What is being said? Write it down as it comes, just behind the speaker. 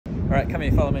right, come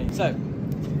here, follow me. So,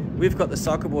 we've got the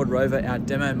Cycleboard Rover, our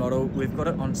demo model. We've got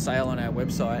it on sale on our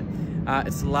website.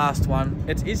 It's the last one.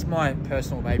 It is my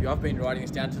personal baby. I've been riding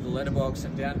this down to the letterbox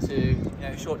and down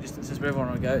to short distances wherever I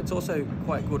want to go. It's also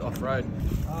quite good off-road.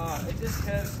 It just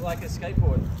curves like a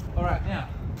skateboard. All right, now,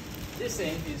 this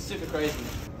thing is super crazy.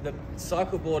 The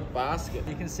Cycleboard basket,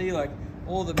 you can see like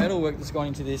all the metalwork that's going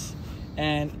into this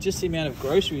and just the amount of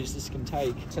groceries this can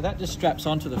take. So that just straps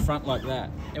onto the front like that.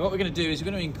 And what we're going to do is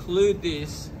we're going to include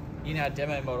this in our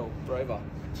demo model Rover.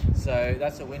 So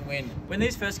that's a win-win. When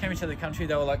these first came into the country,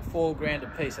 they were like $4 grand a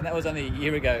piece, and that was only a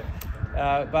year ago.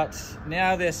 But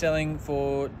now they're selling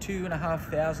for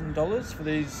 $2,500 for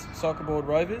these Cycleboard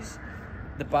Rovers.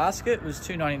 The basket was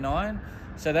 $299,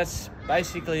 so that's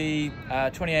basically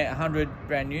 $2,800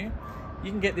 brand new.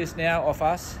 You can get this now off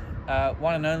us,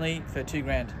 one and only, for $2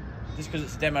 grand. Just because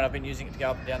it's a demo, I've been using it to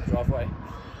go up and down the driveway.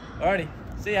 Alrighty,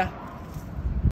 see ya.